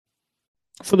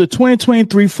For the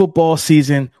 2023 football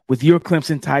season with your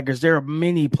Clemson Tigers, there are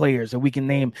many players that we can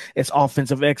name as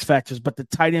offensive X factors, but the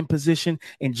tight end position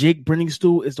and Jake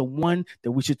Briningstool is the one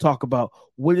that we should talk about.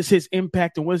 What is his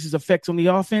impact and what is his effects on the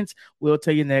offense? We'll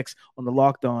tell you next on the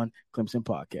Locked On Clemson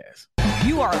Podcast.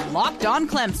 You are Locked On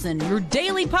Clemson, your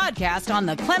daily podcast on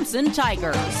the Clemson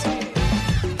Tigers.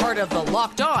 Part of the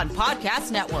Locked On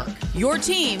Podcast Network, your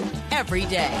team every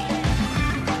day.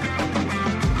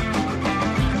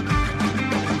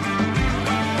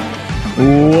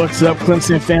 What's up,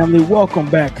 Clemson family? Welcome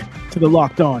back to the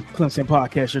Locked On Clemson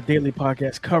Podcast, your daily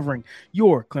podcast covering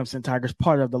your Clemson Tigers,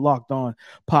 part of the Locked On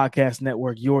Podcast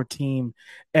Network, your team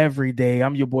every day.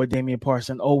 I'm your boy, Damian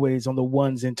Parson, always on the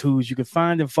ones and twos. You can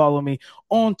find and follow me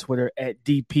on Twitter at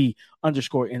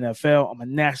DP_NFL. I'm a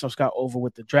national scout over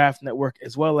with the Draft Network,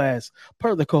 as well as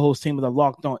part of the co-host team of the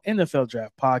Locked On NFL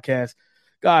Draft Podcast.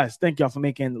 Guys, thank y'all for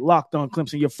making Locked On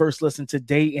Clemson your first listen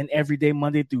today and every day,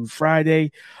 Monday through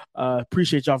Friday.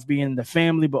 Appreciate y'all for being in the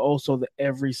family, but also the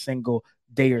every single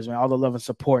dayers, man. All the love and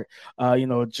support.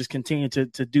 Just continue to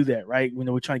do that, right?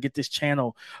 We're trying to get this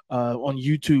channel on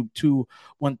YouTube to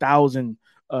 1,000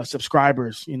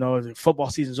 subscribers. The football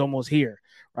season's almost here,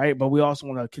 right? But we also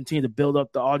want to continue to build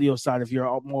up the audio side. If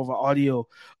you're more of an audio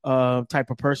type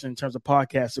of person in terms of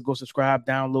podcasts, so go subscribe,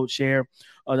 download, share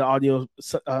the audio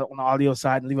on the audio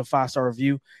side, and leave a 5-star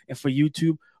review. And for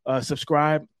YouTube,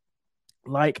 subscribe,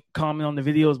 like, comment on the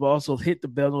videos, but also hit the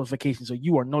bell notification so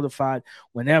you are notified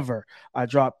whenever I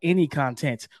drop any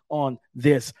content on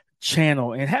this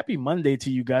channel. And happy Monday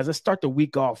to you guys. Let's start the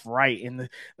week off right. And like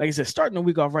I said, starting the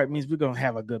week off right means we're going to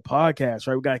have a good podcast,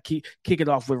 right? We got to kick it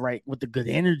off with the good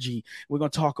energy. We're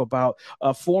going to talk about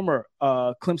a former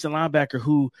Clemson linebacker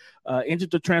who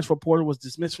entered the transfer portal, was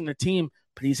dismissed from the team,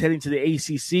 but he's heading to the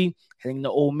ACC, heading to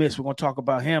Ole Miss. We're going to talk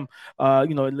about him,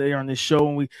 later on this show.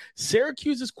 And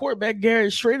Syracuse's quarterback,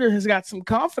 Garrett Schrader, has got some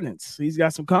confidence. He's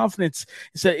got some confidence.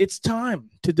 He said it's time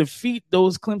to defeat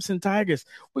those Clemson Tigers.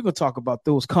 We're going to talk about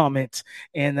those comments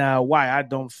and why I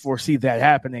don't foresee that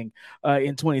happening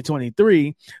in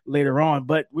 2023 later on.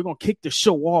 But we're going to kick the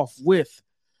show off with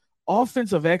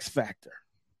offensive X Factor,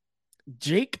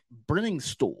 Jake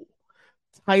Briningstool,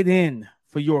 tight end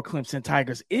for your Clemson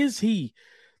Tigers. Is he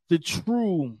the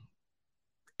true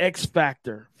X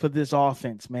factor for this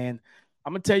offense, man?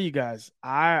 I'm going to tell you guys,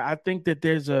 I think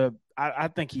that I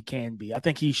think he can be. I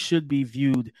think he should be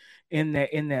viewed in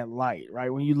that light,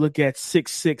 right? When you look at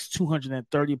 6'6",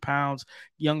 230 pounds,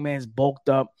 young man's bulked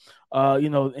up,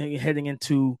 heading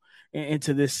into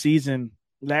this season.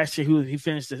 Last year, he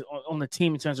finished on the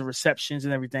team in terms of receptions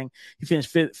and everything. He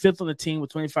finished fifth on the team with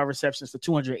 25 receptions for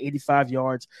 285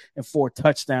 yards and 4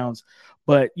 touchdowns.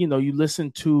 But, you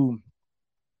listen to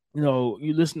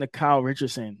Kyle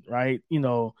Richardson, right?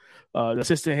 The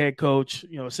assistant head coach,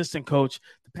 assistant coach,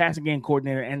 the passing game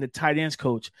coordinator, and the tight ends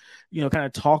coach, kind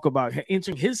of talk about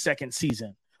entering his second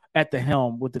season at the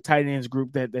helm with the tight ends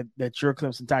group that your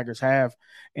Clemson Tigers have.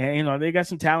 And, they got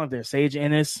some talent there. Sage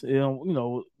Ennis,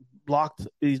 blocked.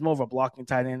 He's more of a blocking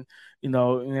tight end, and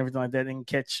everything like that. Didn't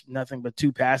catch nothing but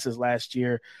 2 passes last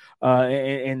year.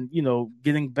 And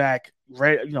getting back,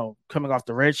 coming off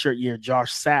the redshirt year,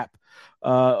 Josh Sapp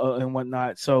and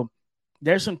whatnot. So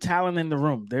there's some talent in the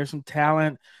room. There's some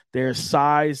talent. There's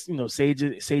size. Sage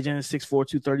Ennis 6'4",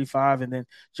 235, and then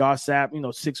Josh Sapp,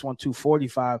 6'1",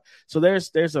 245. So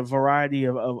there's a variety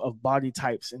of body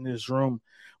types in this room.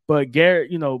 But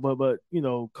Garrett,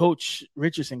 Coach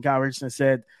Richardson, Kyle Richardson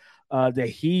said that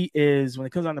he is, when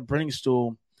it comes down to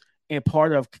Briningstool and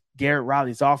part of Garrett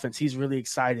Riley's offense, he's really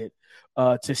excited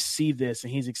to see this,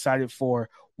 and he's excited for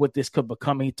what this could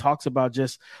become. He talks about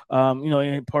just,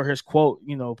 in per his quote,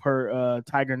 per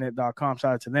tigernet.com,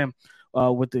 shout out to them,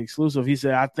 with the exclusive. He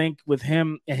said, I think with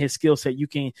him and his skill set, you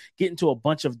can get into a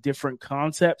bunch of different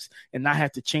concepts and not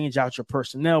have to change out your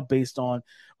personnel based on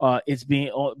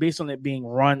it being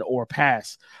run or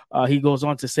pass. He goes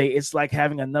on to say it's like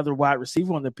having another wide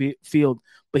receiver on the field,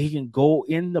 but he can go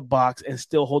in the box and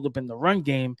still hold up in the run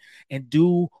game and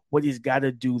do what he's got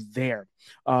to do there.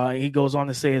 He goes on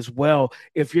to say as well,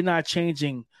 if you're not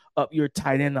changing up your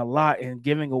tight end a lot and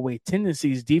giving away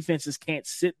tendencies, defenses can't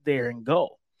sit there and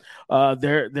go.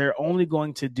 They're only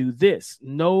going to do this.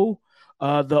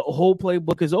 The whole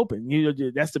playbook is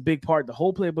open. That's the big part. The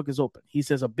whole playbook is open. He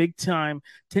says a big time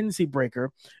tendency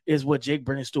breaker is what Jake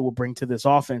Briningstool will bring to this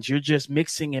offense. You're just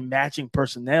mixing and matching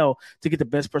personnel to get the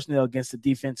best personnel against the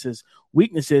defense's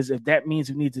weaknesses. If that means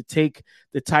we need to take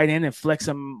the tight end and flex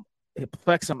them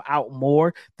out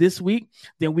more this week,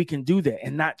 then we can do that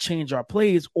and not change our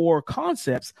plays or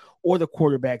concepts or the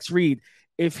quarterback's read.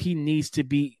 If he needs to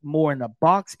be more in the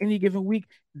box any given week,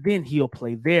 then he'll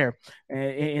play there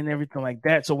and everything like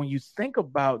that. So when you think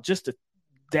about just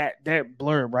that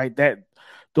blurb, right,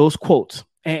 those quotes,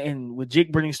 and with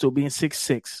Jake Briningstool being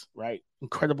 6'6", right,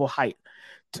 incredible height,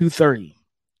 230.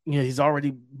 He's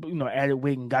already added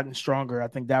weight and gotten stronger. I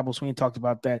think Dabo Swinney talked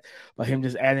about that, about him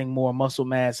just adding more muscle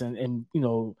mass and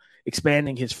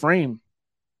expanding his frame.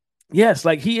 Yes,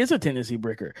 like he is a tendency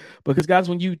breaker because, guys,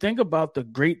 when you think about the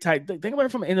great think about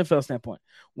it from an NFL standpoint.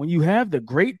 When you have the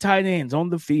great tight ends on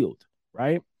the field,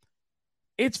 right,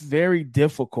 it's very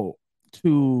difficult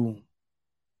to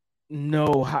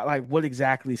know how, like, what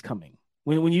exactly is coming.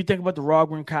 When you think about the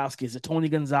Rob Gronkowskis, the Tony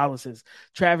Gonzalez's,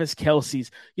 Travis Kelce's,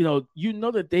 you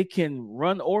know that they can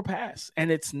run or pass,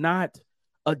 and it's not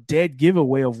a dead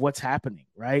giveaway of what's happening,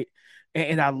 right?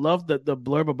 And I love the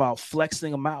blurb about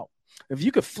flexing them out. If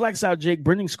you could flex out Jake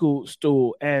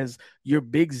Briningstool as your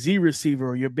big Z receiver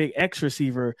or your big X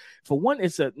receiver, for one,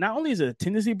 not only is it a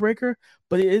tendency breaker,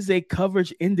 but it is a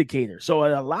coverage indicator. So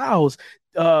it allows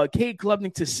Cade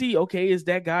Klubnik to see, okay, is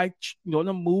that guy going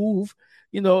to move,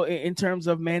 in terms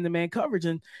of man-to-man coverage?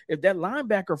 And if that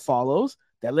linebacker follows,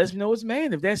 that lets me know it's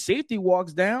man. If that safety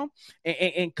walks down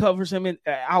and covers him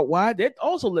out wide, that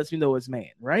also lets me know it's man,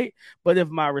 right? But if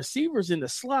my receiver's in the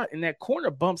slot and that corner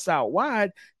bumps out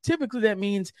wide, typically that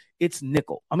means it's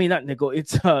nickel. I mean, not nickel,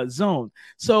 it's zone.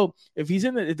 So if he's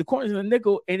if the corner's in the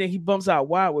nickel and then he bumps out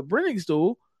wide with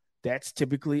Briningstool, that's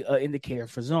typically an indicator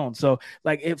for zone. So,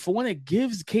 for when it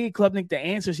gives Cade Klubnik the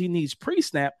answers he needs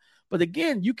pre-snap. But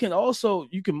again, you can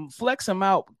flex them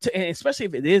out, and especially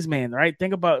if it is man, right?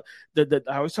 Think about I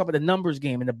always talk about the numbers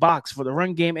game in the box for the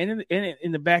run game and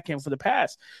in the back end for the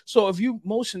pass. So if you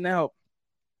motion out,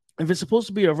 if it's supposed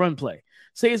to be a run play,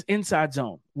 say it's inside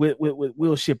zone with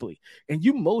Will Shipley, and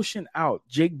you motion out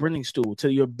Jake Briningstool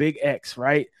to your big X,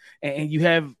 right? And you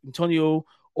have Antonio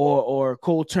or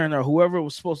Cole Turner, whoever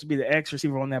was supposed to be the X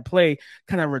receiver on that play,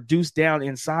 kind of reduced down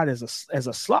inside as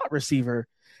a slot receiver,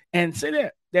 and say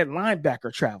that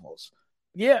linebacker travels.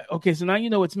 Yeah, okay, so now you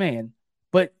know it's man,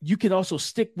 but you can also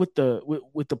stick with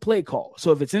the play call.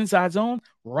 So if it's inside zone,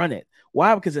 run it.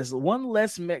 Why? Because there's one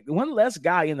less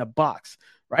guy in the box,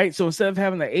 right? So instead of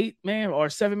having an 8-man or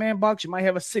 7-man box, you might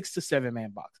have a 6 to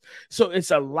 7-man box. So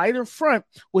it's a lighter front,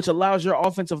 which allows your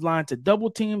offensive line to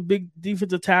double team big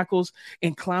defensive tackles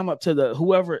and climb up to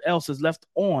whoever else is left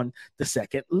on the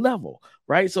second level,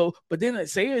 right? So, but then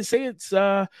say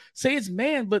it's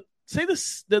man, but say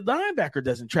the linebacker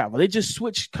doesn't travel. They just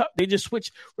switch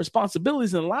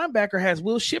responsibilities, and the linebacker has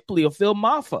Will Shipley or Phil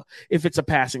Maffa if it's a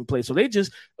passing play. So they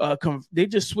just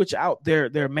switch out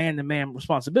their man-to-man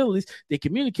responsibilities. They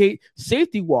communicate.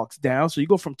 Safety walks down, so you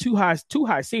go from two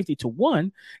high safety to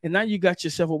one, and now you got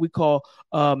yourself what we call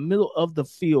middle of the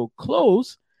field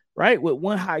close, right, with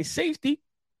one high safety.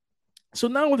 So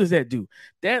now what does that do?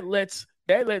 That lets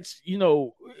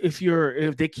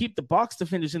if they keep the box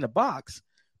defenders in the box,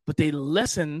 but they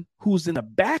lessen who's in the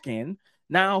back end.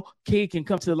 Now Cade can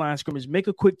come to the line of scrimmage, make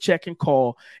a quick check and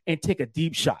call, and take a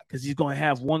deep shot because he's going to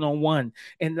have one-on-one.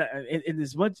 And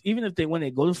as much, even if when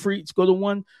they go to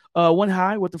one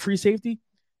high with the free safety,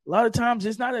 a lot of times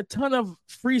there's not a ton of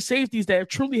free safeties that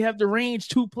truly have the range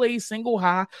to play single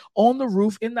high on the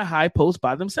roof in the high post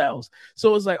by themselves.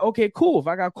 So it's like, okay, cool. If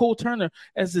I got Cole Turner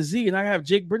as the Z and I have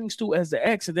Jake Briningstool as the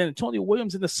X and then Antonio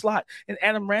Williams in the slot and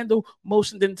Adam Randall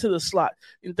motioned into the slot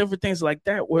and different things like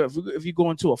that, where if you go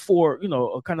into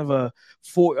a kind of a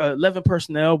 11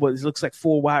 personnel, but it looks like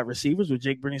 4 wide receivers with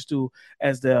Jake Briningstool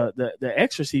as the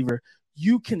X receiver,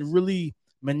 you can really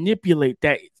manipulate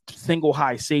that single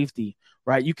high safety.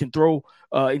 Right, you can throw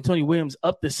Antonio Williams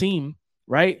up the seam,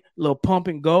 right? A little pump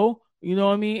and go, you know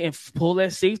what I mean, and pull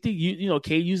that safety.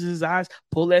 Cade uses his eyes,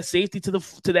 pull that safety to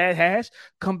that hash,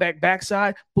 come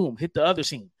backside, boom, hit the other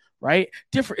seam, right?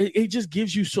 Different. It just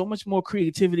gives you so much more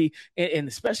creativity, and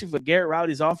especially for Garrett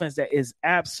Riley's offense that is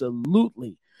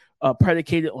absolutely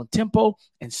predicated on tempo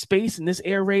and space in this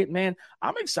air raid. Man,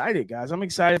 I'm excited, guys. I'm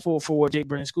excited for what Jake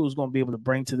Briningstool is going to be able to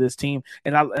bring to this team.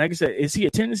 And like I said, is he a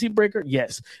tendency breaker?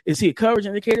 Yes. Is he a coverage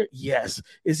indicator? Yes.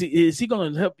 Is he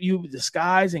going to help you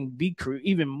disguise and be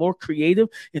even more creative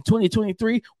in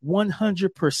 2023?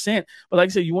 100%. But like I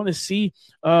said, you want to see,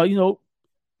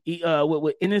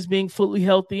 with Ennis being fully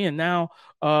healthy and now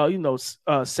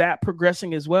Sap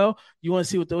progressing as well. You want to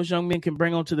see what those young men can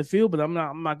bring onto the field, but I'm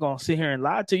not going to sit here and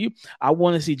lie to you. I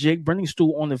want to see Jake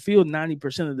Briningstool on the field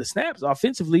 90% of the snaps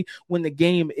offensively when the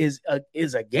game is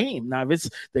a game. Now, if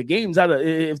the game's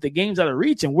out of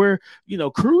reach and we're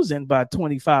cruising by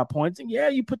 25 points, and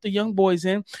you put the young boys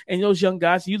in and those young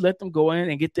guys, you let them go in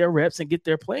and get their reps and get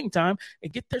their playing time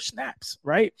and get their snaps,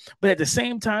 right? But at the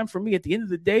same time, for me, at the end of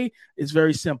the day, it's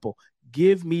very simple.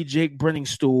 Give me Jake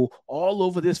Briningstool all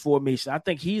over this formation. I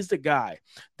think he's the guy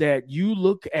that you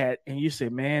look at and you say,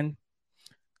 man,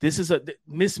 this is a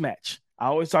mismatch. I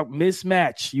always talk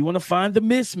mismatch. You want to find the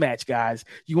mismatch, guys.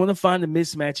 You want to find the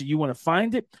mismatch and you want to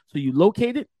find it. So you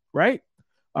locate it, right?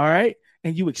 All right.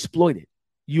 And you exploit it.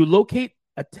 You locate,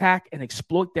 attack, and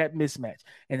exploit that mismatch.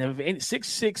 And if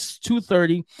 6'6",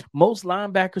 230, most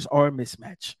linebackers are a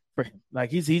mismatch for him.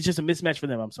 Like he's just a mismatch for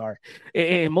them. I'm sorry.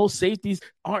 And most safeties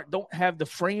don't have the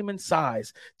frame and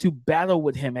size to battle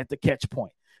with him at the catch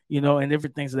point, and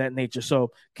different things of that nature.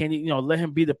 So can you let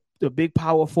him be the big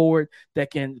power forward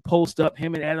that can post up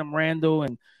him and Adam Randall?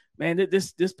 And man,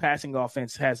 this passing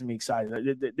offense has me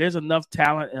excited. There's enough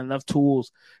talent and enough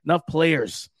tools, enough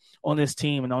players on this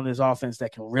team and on this offense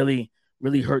that can really,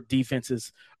 really hurt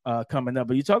defenses coming up.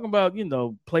 But you're talking about,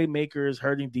 playmakers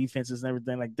hurting defenses and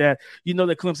everything like that.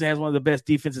 That Clemson has one of the best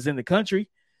defenses in the country.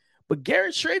 But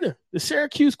Garrett Shrader, the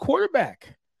Syracuse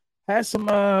quarterback, has some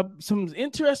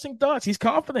interesting thoughts. He's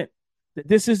confident that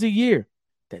this is the year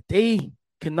that they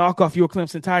can knock off your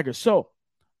Clemson Tigers. So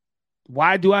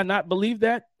why do I not believe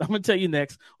that? I'm going to tell you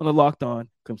next on the Locked On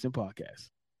Clemson podcast.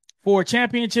 For a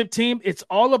championship team, it's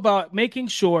all about making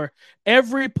sure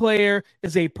every player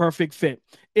is a perfect fit.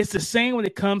 It's the same when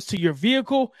it comes to your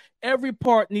vehicle. Every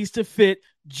part needs to fit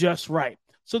just right.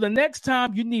 So the next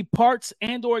time you need parts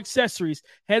and or accessories,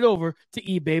 head over to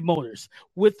eBay Motors.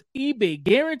 With eBay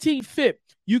Guaranteed Fit,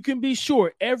 you can be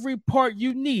sure every part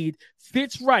you need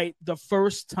fits right the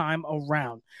first time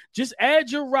around. Just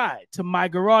add your ride to My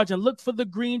Garage and look for the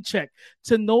green check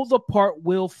to know the part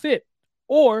will fit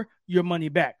or your money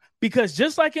back. Because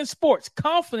just like in sports,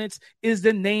 confidence is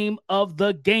the name of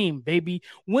the game, baby,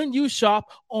 when you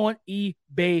shop on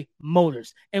eBay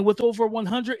Motors. And with over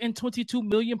 122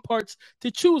 million parts to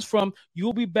choose from,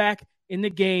 you'll be back in the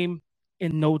game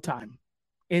in no time.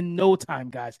 In no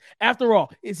time, guys. After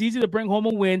all, it's easy to bring home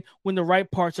a win when the right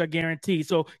parts are guaranteed.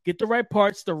 So get the right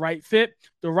parts, the right fit,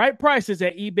 the right prices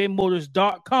at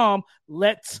ebaymotors.com.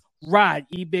 Let's ride.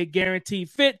 eBay Guaranteed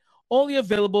Fit. Only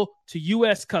available to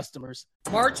U.S. customers.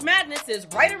 March Madness is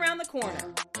right around the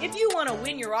corner. If you want to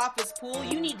win your office pool,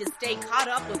 you need to stay caught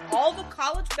up with all the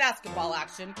college basketball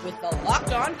action with the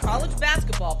Locked On College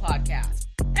Basketball Podcast.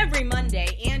 Every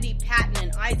Monday, Andy Patton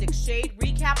and Isaac Shade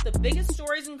recap the biggest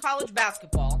stories in college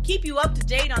basketball, keep you up to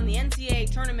date on the NCAA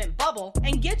tournament bubble,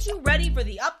 and get you ready for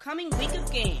the upcoming week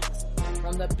of games.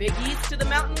 From the Big East to the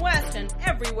Mountain West and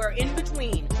everywhere in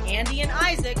between, Andy and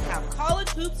Isaac have college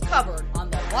hoops covered on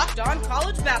the Locked On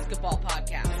College Basketball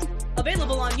Podcast.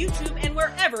 Available on YouTube and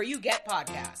wherever you get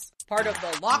podcasts. Part of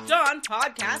the Locked On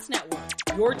Podcast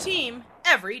Network. Your team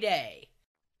every day.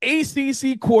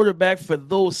 ACC quarterback for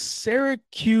those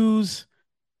Syracuse.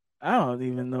 I don't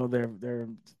even know their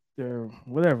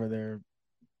whatever their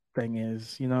thing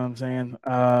is. You know what I'm saying?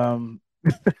 I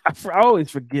always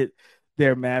forget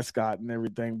their mascot and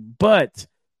everything. But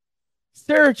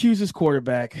Syracuse's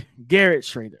quarterback, Garrett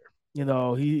Shrader,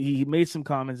 he made some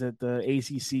comments at the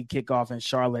ACC kickoff in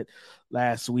Charlotte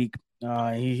last week.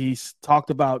 He's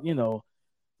talked about, the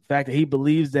fact that he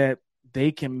believes that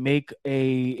they can make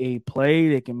a play,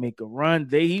 they can make a run.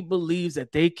 He believes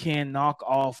that they can knock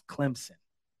off Clemson.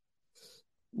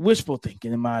 Wishful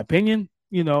thinking, in my opinion,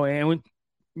 and when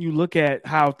you look at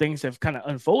how things have kind of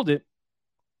unfolded,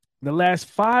 the last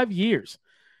 5 years,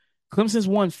 Clemson's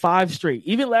won 5 straight.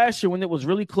 Even last year when it was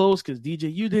really close because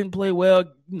DJU didn't play well,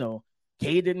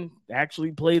 K didn't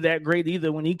actually play that great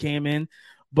either when he came in,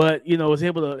 but, was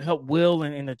able to help Will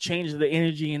and the change of the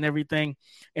energy and everything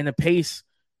and the pace,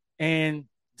 and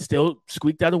still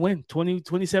squeaked out a win,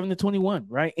 27-21,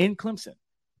 right, in Clemson.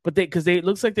 But it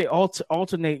looks like they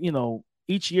alternate,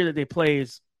 each year that they play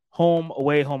is home,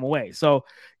 away. So,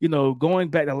 going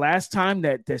back, the last time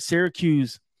that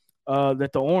Syracuse, that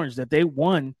the Orange, that they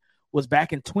won was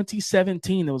back in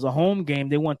 2017. It was a home game.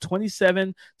 They won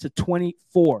 27-24.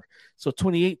 So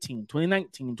 2018,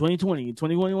 2019, 2020,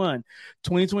 2021,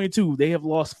 2022, they have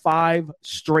lost 5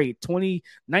 straight.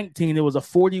 2019, it was a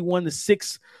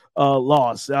 41-6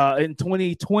 loss. In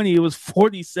 2020, it was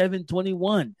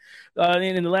 47-21. And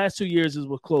in the last 2 years, it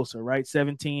was closer, right?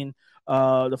 17,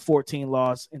 the 14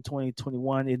 loss in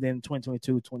 2021, and then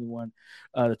 2022, 21,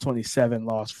 the 27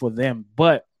 loss for them.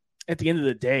 But at the end of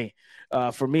the day,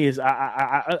 for me is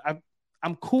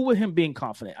I'm cool with him being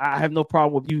confident. I have no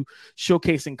problem with you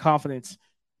showcasing confidence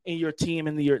in your team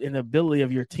and in the ability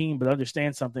of your team, but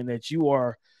understand something that you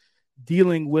are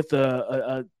dealing with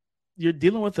you're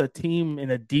dealing with a team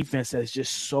and a defense that's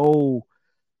just so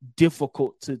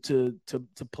difficult to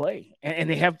play, and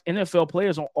they have NFL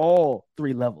players on all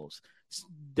three levels.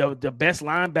 The best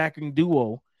linebacking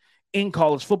duo in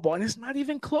college football, and it's not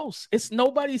even close. It's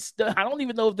nobody's. I don't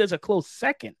even know if there's a close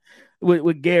second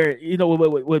with Garrett,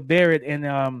 with Barrett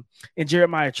and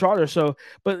Jeremiah Trotter. So,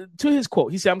 but to his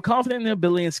quote, he said, "I'm confident in the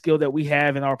ability and skill that we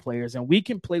have in our players, and we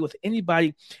can play with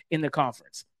anybody in the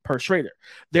conference." Per Schrader,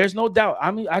 there's no doubt. I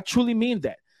mean, I truly mean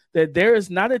that there is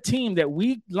not a team that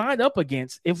we line up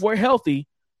against if we're healthy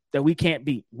that we can't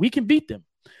beat. We can beat them,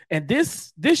 and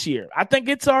this year, I think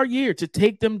it's our year to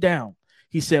take them down.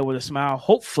 He said with a smile,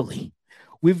 hopefully.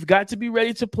 We've got to be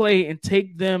ready to play and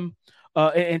take them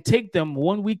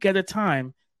 1 week at a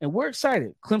time. And we're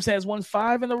excited. Clemson has won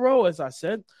 5 in a row, as I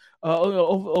said,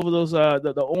 over those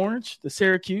the Orange, the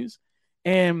Syracuse.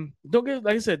 And don't get,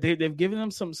 like I said, they've given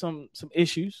them some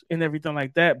issues and everything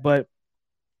like that. But,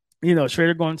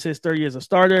 Schrader going to his 3rd year as a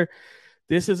starter.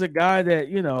 This is a guy that,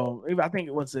 I think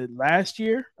it was last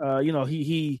year.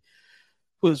 He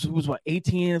was what,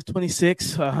 18 of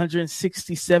 26,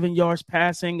 167 yards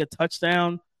passing, a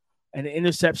touchdown, and an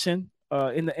interception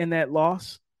in that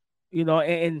loss.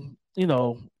 Even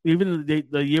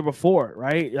the year before,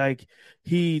 right? Like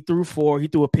he threw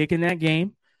a pick in that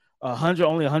game,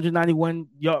 only 191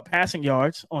 passing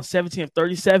yards on 17 of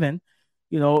 37.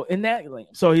 In that game.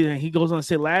 So he goes on to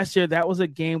say last year that was a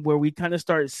game where we kind of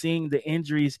started seeing the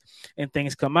injuries and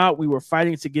things come out. We were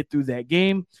fighting to get through that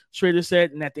game, Schrader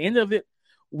said, and at the end of it,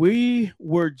 we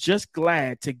were just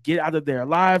glad to get out of there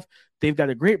alive. They've got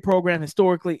a great program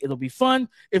historically. It'll be fun.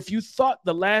 If you thought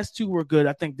the last 2 were good,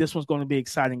 I think this one's going to be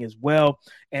exciting as well.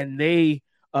 And they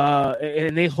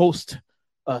host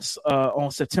us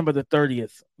on September the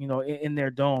 30th, in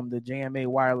their dome, the JMA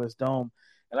Wireless Dome.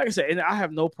 And like I said, and I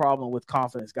have no problem with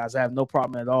confidence, guys. I have no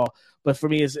problem at all. But for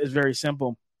me, it's very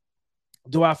simple.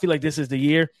 Do I feel like this is the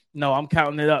year? No, I'm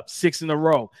counting it up. 6 in a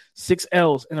row, 6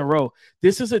 L's in a row.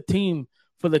 This is a team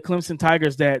for the Clemson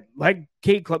Tigers that, like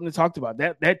Kate Klubner talked about,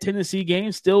 that Tennessee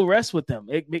game still rests with them.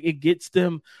 It gets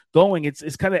them going.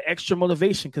 It's kind of extra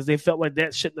motivation because they felt like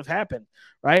that shouldn't have happened,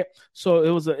 right? So it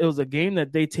was a game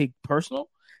that they take personal,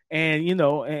 and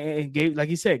and gave, like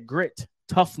he said, grit,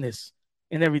 toughness,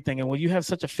 and everything. And when you have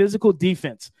such a physical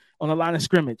defense on the line of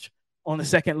scrimmage on the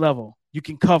second level, you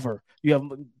can cover. You have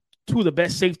 2 of the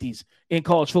best safeties in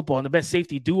college football and the best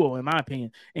safety duo, in my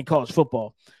opinion, in college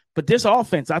football. But this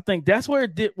offense, I think that's where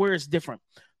it's different.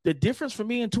 The difference for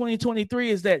me in 2023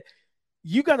 is that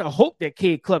you got to hope that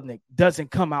Cade Klubnik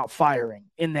doesn't come out firing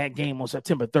in that game on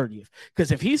September 30th.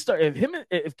 Because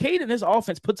if Cade and his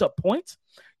offense puts up points,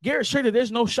 Garrett Schrader,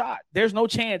 there's no shot. There's no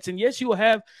chance. And yes, you will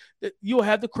have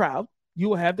the crowd. You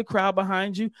will have the crowd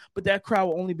behind you, but that crowd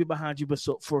will only be behind you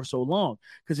for so long.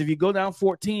 Because if you go down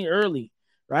 14 early,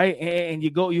 right, and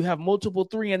you have multiple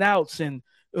 3-and-outs, and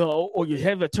or you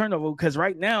have a turnover, because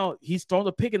right now he's thrown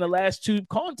a pick in the last 2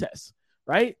 contests,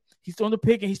 right? He's thrown a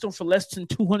pick and he's thrown for less than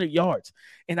 200 yards.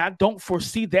 And I don't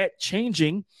foresee that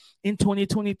changing in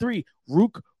 2023.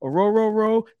 Rook,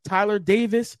 Ororo, Tyler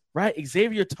Davis, right?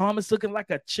 Xavier Thomas looking like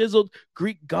a chiseled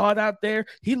Greek god out there.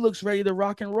 He looks ready to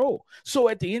rock and roll. So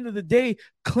at the end of the day,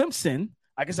 Clemson,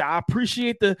 like I said, I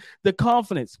appreciate the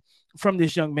confidence from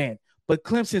this young man, but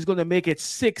Clemson is going to make it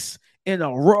 6 in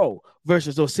a row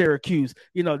versus those Syracuse.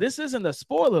 This isn't a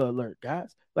spoiler alert,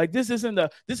 guys. Like this isn't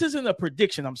a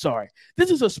prediction. I'm sorry.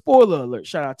 This is a spoiler alert.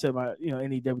 Shout out to my,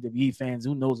 any WWE fans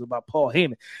who knows about Paul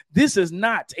Heyman. This is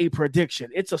not a prediction.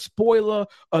 It's a spoiler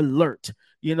alert.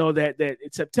 That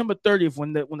it's September 30th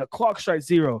when the clock strikes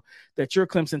 0, that your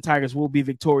Clemson Tigers will be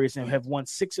victorious and have won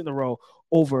 6 in a row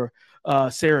over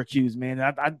Syracuse. Man,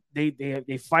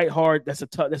 they fight hard. That's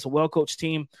a well-coached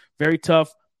team. Very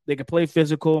tough. They can play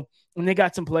physical. And they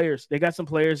got some players. They got some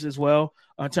players as well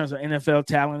in terms of NFL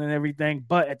talent and everything.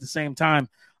 But at the same time,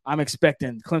 I'm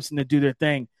expecting Clemson to do their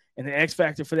thing. And the X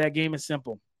factor for that game is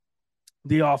simple.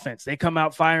 The offense. They come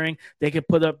out firing. They can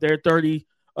put up their 30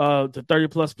 to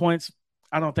 30-plus points.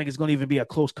 I don't think it's going to even be a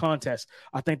close contest.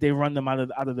 I think they run them out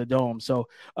of the dome. So,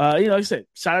 like I said,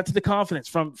 shout out to the confidence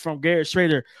from Garrett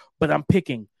Schrader. But I'm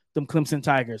picking them Clemson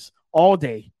Tigers all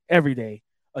day, every day,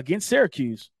 against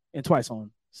Syracuse and twice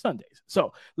on Sundays.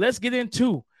 So let's get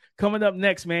into coming up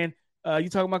next, man. You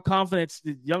talking about confidence,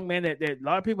 the young man that a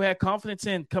lot of people had confidence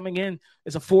in coming in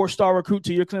as a 4-star recruit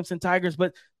to your Clemson Tigers,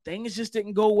 but things just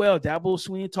didn't go well. Dabo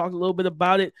Swinney talked a little bit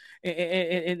about it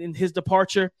in his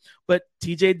departure, but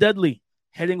TJ Dudley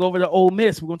heading over to Ole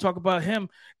Miss. We're going to talk about him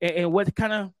and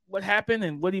what happened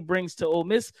and what he brings to Ole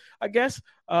Miss, I guess.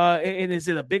 And is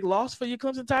it a big loss for your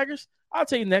Clemson Tigers? I'll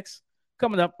tell you next,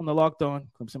 coming up on the Locked On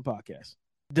Clemson podcast.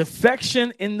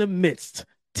 Defection in the midst.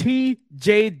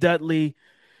 TJ Dudley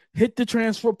hit the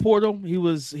transfer portal.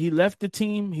 He left the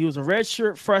team. He was a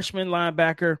redshirt freshman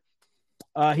linebacker.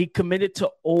 He committed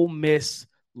to Ole Miss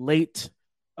late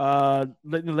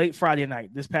Friday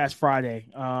night, this past Friday.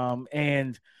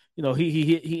 And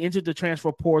he entered the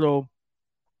transfer portal.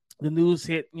 The news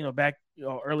hit back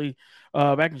early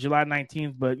back in July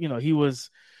 19th, but he was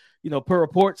per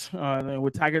reports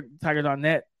with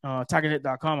Tiger.net,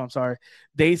 Tigernet.com, I'm sorry,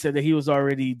 they said that he was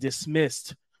already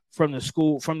dismissed from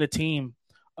the team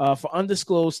for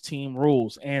undisclosed team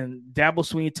rules. And Dabo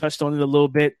Swinney touched on it a little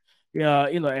bit,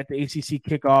 at the ACC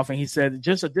kickoff, and he said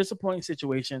just a disappointing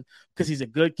situation because he's a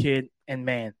good kid, and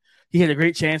man, he had a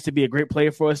great chance to be a great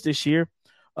player for us this year.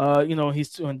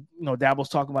 Dabo's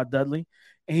talking about Dudley,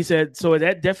 and he said, so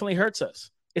that definitely hurts us.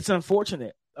 It's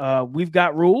unfortunate. We've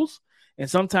got rules, and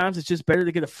sometimes it's just better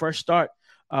to get a fresh start.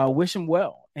 Wish him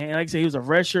well. And like I said, he was a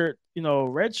redshirt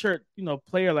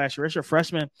player last year, redshirt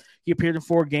freshman. He appeared in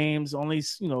 4 games, only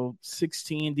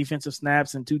 16 defensive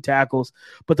snaps and 2 tackles.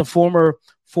 But the former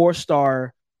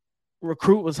 4-star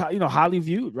recruit was highly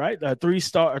viewed, right? A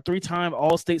 3-time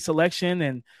All-State selection,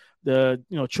 and the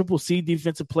Triple C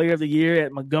Defensive Player of the Year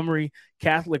at Montgomery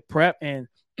Catholic Prep, and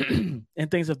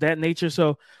and things of that nature.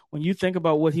 So when you think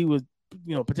about what he was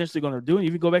potentially going to do, and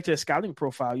if you go back to his scouting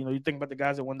profile, you think about the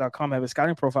guys at one.com have a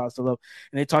scouting profile still up,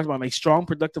 and they talked about him, a strong,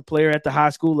 productive player at the high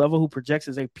school level who projects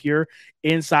as a pure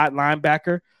inside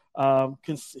linebacker,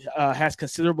 has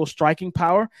considerable striking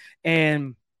power,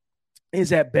 and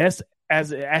is at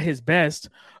his best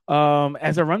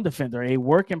as a run defender, a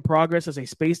work in progress as a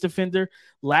space defender,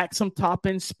 lacks some top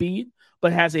end speed,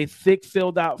 but has a thick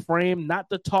filled out frame, not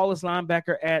the tallest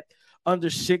linebacker at under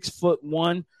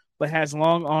 6'1", but has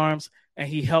long arms. And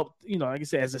he helped, like I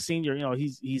said, as a senior,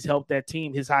 he's helped that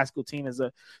team, his high school team,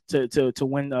 to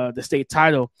win the state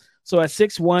title. So at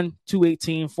 6'1",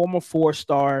 218, former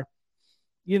 4-star,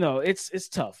 it's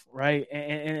tough, right?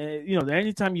 And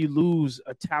anytime you lose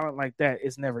a talent like that,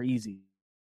 it's never easy.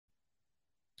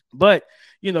 But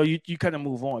you kind of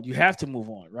move on. You have to move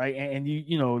on, right? And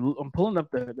I'm pulling up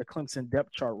the Clemson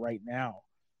depth chart right now.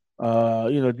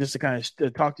 Just to kind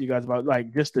of talk to you guys about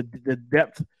like just the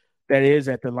depth that is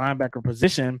at the linebacker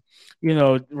position.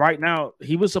 Right now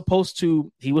he was supposed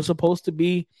to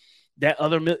be that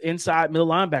other inside middle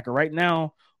linebacker. Right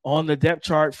now on the depth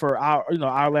chart for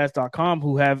ourlast.com,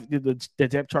 who have the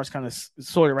depth charts kind of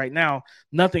sorted right now,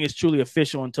 nothing is truly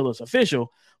official until it's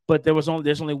official. But there's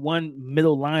only one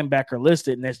middle linebacker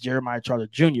listed, and that's Jeremiah Trotter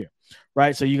Jr.,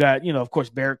 right? So you got, of course,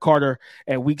 Barrett Carter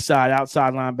at weak side,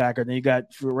 outside linebacker. Then you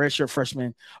got redshirt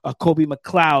freshman Kobe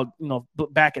McLeod,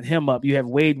 backing him up. You have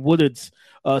Wade Woodard's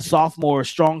sophomore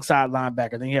strong side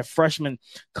linebacker. Then you have freshman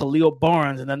Khalil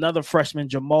Barnes and another freshman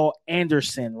Jamal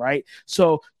Anderson, right?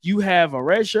 So you have a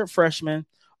redshirt freshman,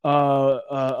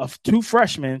 of 2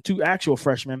 freshmen, 2 actual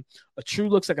freshmen,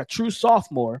 looks like a true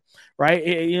sophomore, right?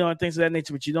 And things of that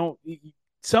nature.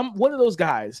 But one of those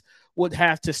guys would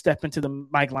have to step into the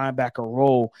Mike linebacker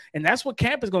role, and that's what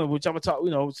camp is going to. Which I'm going to talk.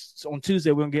 On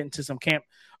Tuesday we're going to get into some camp,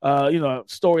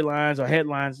 storylines or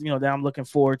headlines, that I'm looking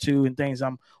forward to, and things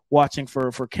I'm watching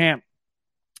for camp.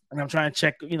 And I'm trying to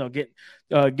check,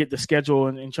 get the schedule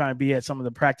and try and be at some of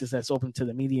the practice that's open to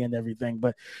the media and everything.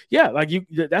 But yeah,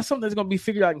 that's something that's going to be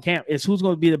figured out in camp, is who's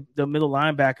going to be the middle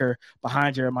linebacker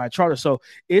behind Jeremiah Trotter. So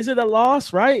is it a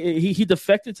loss, right? He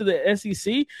defected to the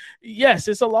SEC. Yes,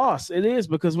 it's a loss. It is,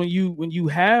 because when you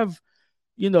have,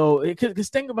 because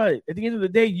think about it, at the end of the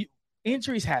day,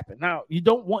 injuries happen. Now, you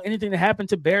don't want anything to happen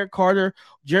to Barrett Carter,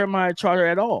 Jeremiah Trotter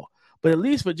at all. But at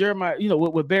least with Jeremiah,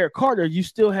 with Barrett Carter, you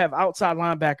still have outside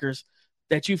linebackers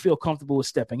that you feel comfortable with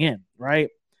stepping in,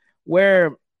 right?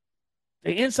 Where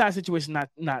the inside situation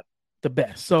not the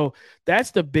best. So that's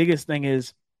the biggest thing,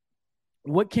 is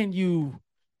what can you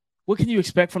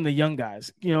expect from the young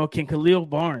guys? Can Khalil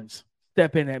Barnes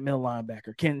step in at middle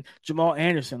linebacker? Can Jamal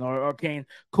Anderson or can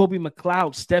Kobe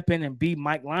McLeod step in and be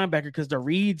Mike linebacker? Because the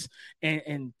reads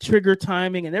and trigger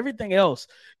timing and everything else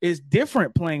is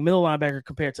different playing middle linebacker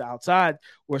compared to outside,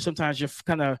 where sometimes you're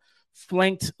kind of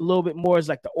flanked a little bit more as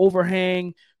like the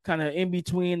overhang, kind of in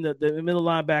between the middle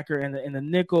linebacker and the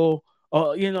nickel,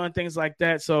 and things like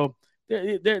that. So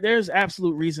there's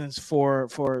absolute reasons for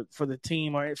the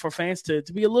team or for fans to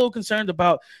be a little concerned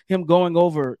about him going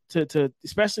over to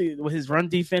especially with his run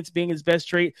defense being his best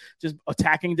trait, just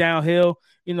attacking downhill,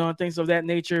 and things of that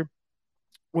nature.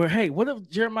 Where, hey, what if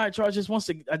Jeremiah Charles just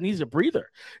needs a breather?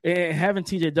 And having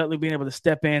TJ Dudley being able to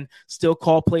step in, still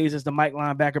call plays as the Mike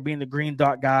linebacker, being the green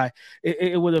dot guy,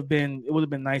 it would have been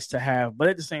nice to have. But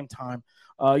at the same time,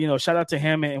 shout out to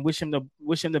him and wish him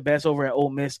the best over at Ole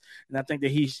Miss. And I think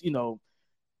that he's,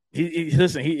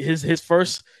 his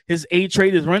A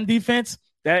trait is run defense.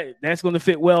 That's going to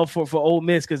fit well for Ole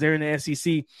Miss because they're in the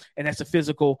SEC, and that's a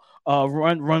physical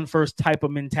run first type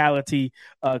of mentality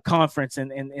conference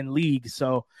and league.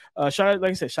 So shout out to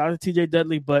TJ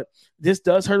Dudley, but this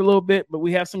does hurt a little bit. But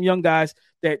we have some young guys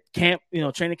that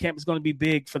training camp is going to be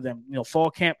big for them. Fall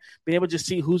camp, being able to just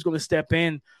see who's going to step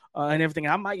in and everything.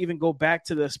 I might even go back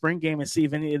to the spring game and see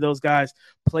if any of those guys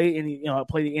play any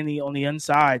on the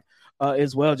inside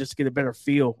as well, just to get a better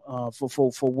feel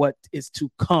for what is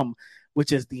to come,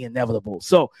 which is the inevitable.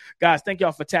 So, guys, thank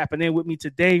y'all for tapping in with me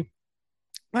today.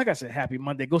 Like I said, happy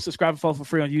Monday. Go subscribe and follow for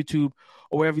free on YouTube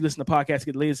or wherever you listen to podcasts.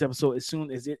 Get the latest episode as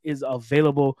soon as it is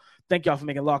available. Thank y'all for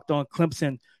making Locked On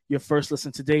Clemson your first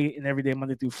listen today and every day,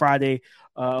 Monday through Friday,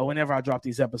 whenever I drop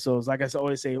these episodes. Like I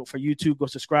always say, for YouTube, go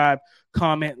subscribe,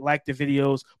 comment, like the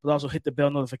videos, but also hit the bell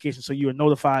notification so you are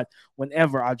notified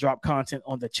whenever I drop content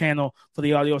on the channel. For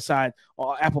the audio side,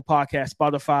 Apple Podcast,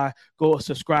 Spotify, go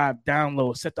subscribe,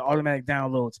 download, set the automatic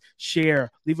downloads, share,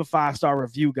 leave a 5-star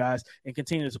review, guys, and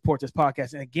continue to support this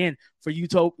podcast. And again, for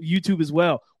YouTube as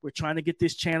well, we're trying to get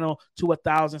this channel to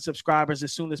 1,000 subscribers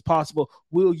as soon as possible.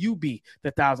 Will you be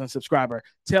the 1,000 subscriber?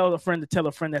 Tell a friend to tell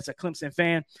a friend that's a Clemson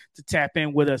fan to tap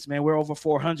in with us, man. We're over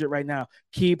 400 right now.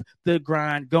 Keep the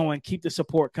grind going. Keep the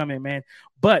support coming, man.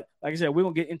 But like I said, we're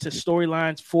going to get into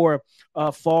storylines for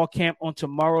fall camp on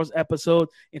tomorrow's episode.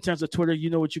 In terms of Twitter, you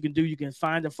know what you can do. You can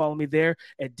find and follow me there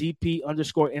at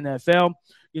DP_NFL.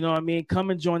 You know what I mean?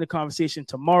 Come and join the conversation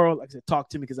tomorrow. Like I said, talk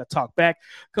to me because I talk back.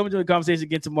 Come and join the conversation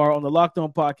again tomorrow on the Locked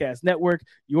On Podcast Network.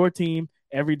 Your team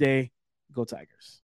every day. Go Tigers.